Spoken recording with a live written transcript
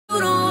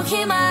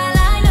hear my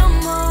line no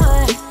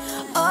more.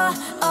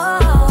 Oh,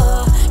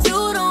 oh,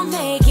 you don't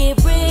make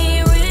it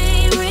ring,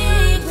 ring,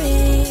 ring,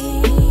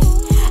 ring.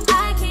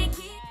 I can't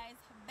keep. Guys,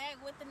 back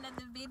with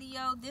another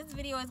video. This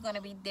video is going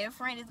to be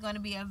different. It's going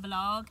to be a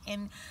vlog.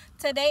 And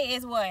today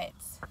is what?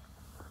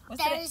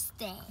 What's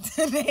Thursday.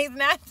 Today's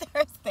not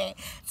Thursday.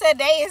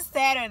 Today is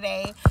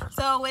Saturday.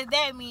 So with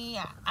that mean,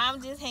 I'm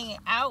just hanging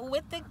out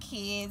with the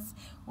kids.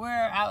 We're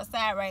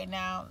outside right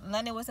now.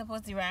 London was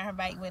supposed to ride her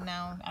bike, but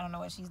now I don't know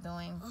what she's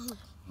doing.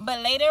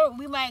 But later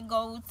we might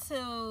go to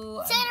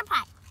the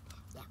park.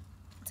 Yeah.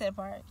 To the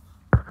park.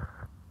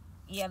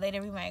 Yeah,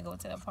 later we might go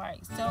to the park.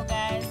 So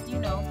guys, you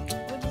know,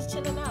 we're just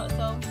chilling out.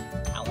 So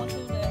I want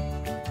you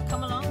to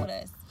come along with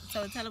us.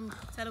 So tell them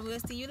we'll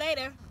see you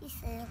later. We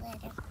see you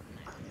later.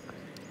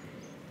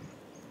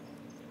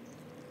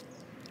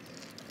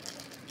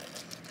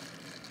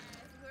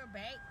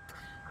 Back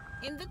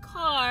in the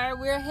car.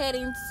 We're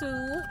heading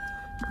to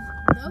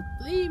the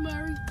flea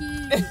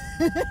market.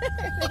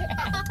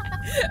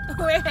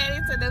 We're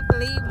heading to the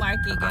flea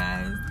market,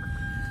 guys.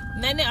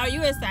 Nana, are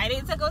you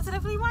excited to go to the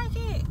flea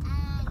market?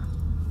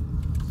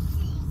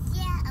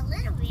 Yeah, a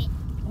little bit.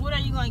 What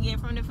are you gonna get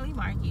from the flea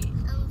market?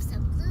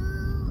 Some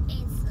glue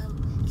and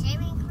some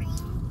shaving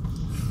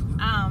cream.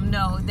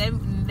 No,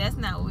 that's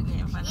not what we're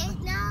getting from the flea.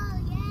 No,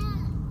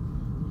 yeah.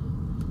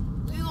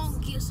 We're gonna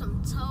get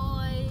some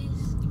toys.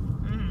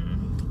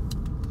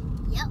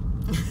 Yep.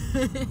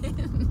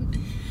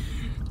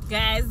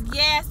 Guys,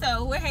 yeah,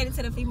 so we're heading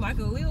to the flea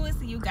market. We will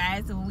see you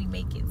guys when we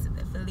make it to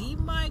the flea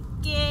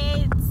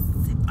market.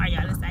 Are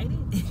y'all excited?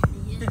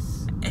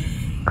 Yes.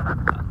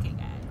 Okay,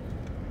 guys.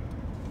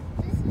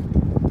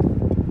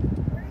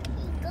 Where are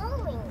we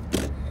going?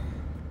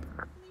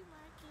 Flea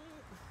market.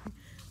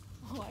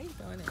 Why are you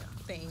throwing at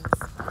things?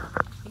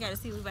 You gotta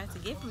see what we're about to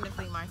get from the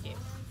flea market.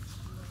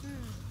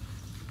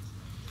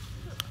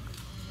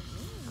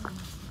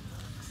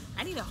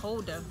 I need a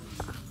holder.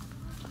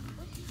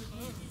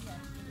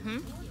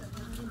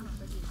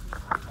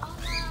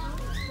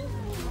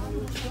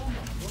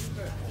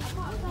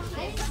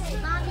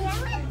 Mommy, I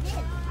like this.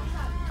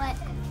 But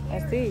I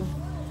see.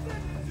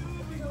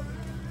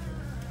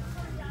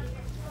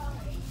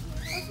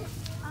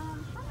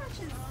 how much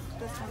is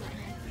this one?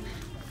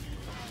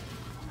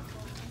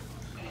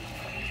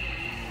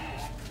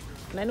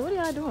 Lena, what are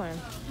y'all doing?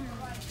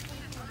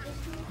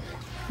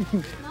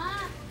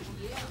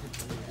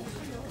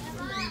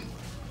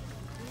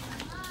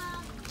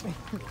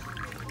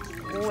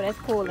 Oh, that's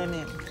cool in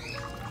it.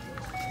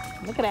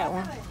 Look at that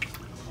one.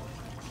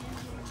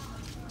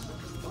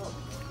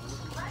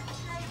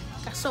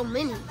 Got so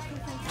many.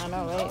 I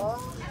know, right?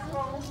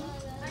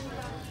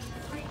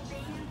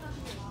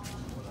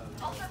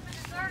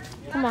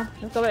 Come on,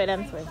 let's go right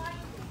down this way.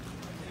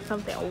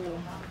 Something old. We're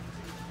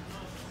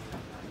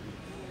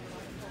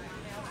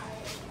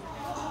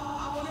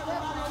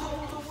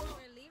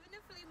leaving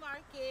the flea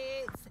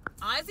market.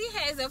 Ozzy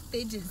has a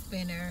fidget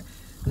spinner.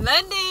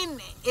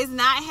 London is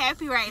not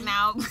happy right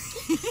now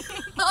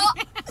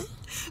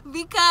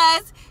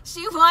because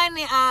she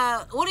wanted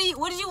what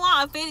did you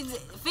want, a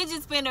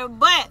fidget spinner,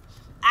 but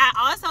I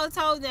also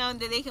told them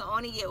that they can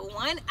only get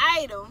one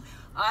item.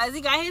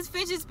 Ozzy got his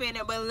fidget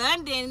spinner, but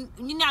London,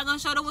 you're not gonna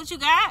show them what you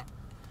got?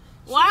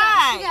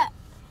 Why?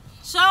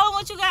 Show them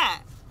what you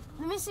got.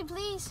 Let me see,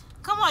 please.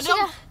 Come on,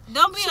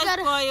 don't be a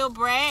spoiled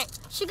brat.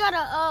 She got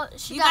a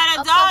You got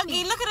a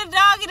doggy. Look at the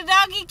doggy. The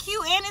doggy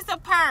cute and it's a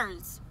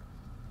purse.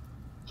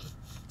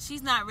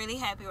 She's not really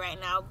happy right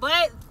now,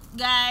 but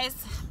guys,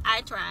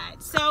 I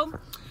tried. So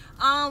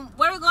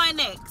where we going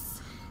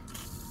next?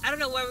 I don't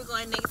know where we're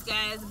going next,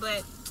 guys,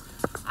 but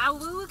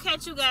we will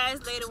catch you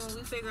guys later when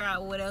we figure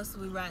out what else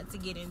we ride to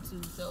get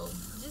into. So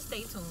just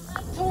stay tuned.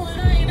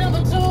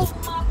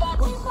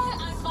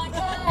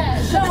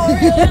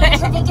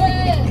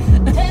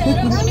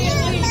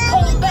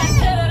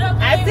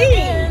 I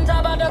see.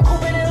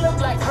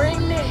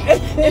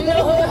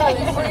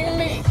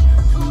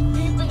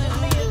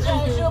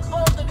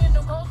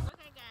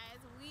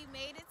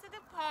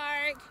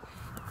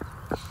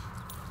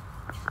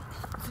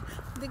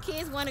 The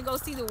kids want to go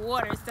see the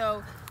water,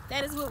 so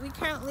that is what we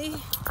currently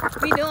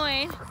be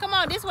doing. Come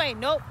on, this way.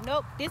 Nope,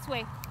 this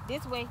way.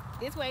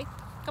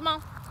 Come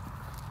on.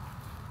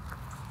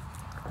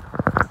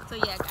 So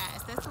yeah,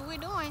 guys, that's what we're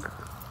doing.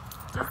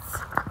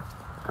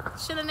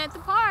 Just chilling at the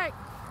park.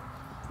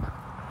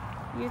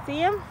 You see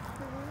him?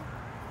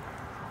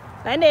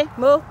 London,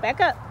 move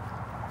back up.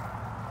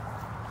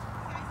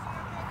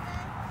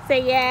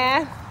 Say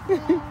yeah.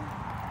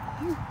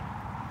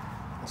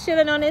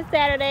 Chilling on this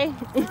Saturday.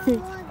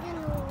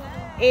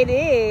 It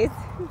is.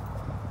 You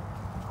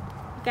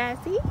guys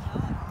see?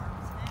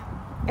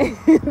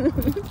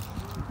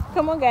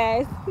 Come on,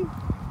 guys.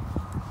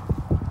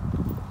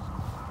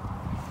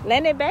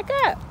 Land it back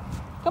up.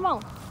 Come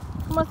on.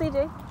 Come on,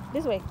 CJ.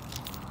 This way.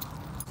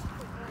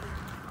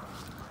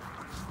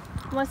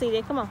 Come on,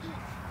 CJ. Come on.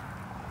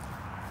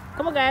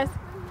 Come on, guys.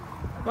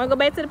 Want to go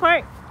back to the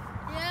park?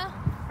 Yeah.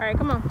 All right,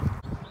 come on.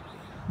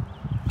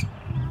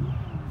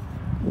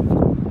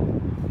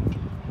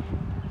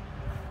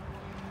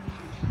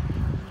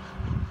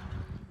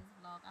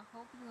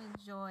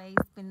 enjoy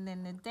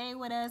spending the day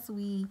with us.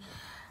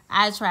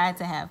 I tried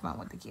to have fun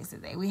with the kids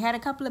today. We had a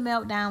couple of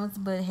meltdowns,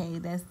 but hey,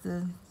 that's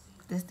the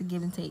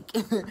give and take.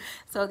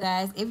 So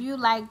guys, if you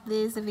like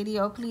this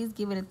video, please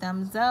give it a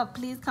thumbs up.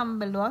 Please comment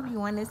below if you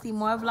want to see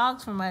more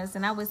vlogs from us,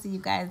 and I will see you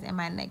guys in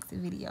my next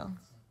video.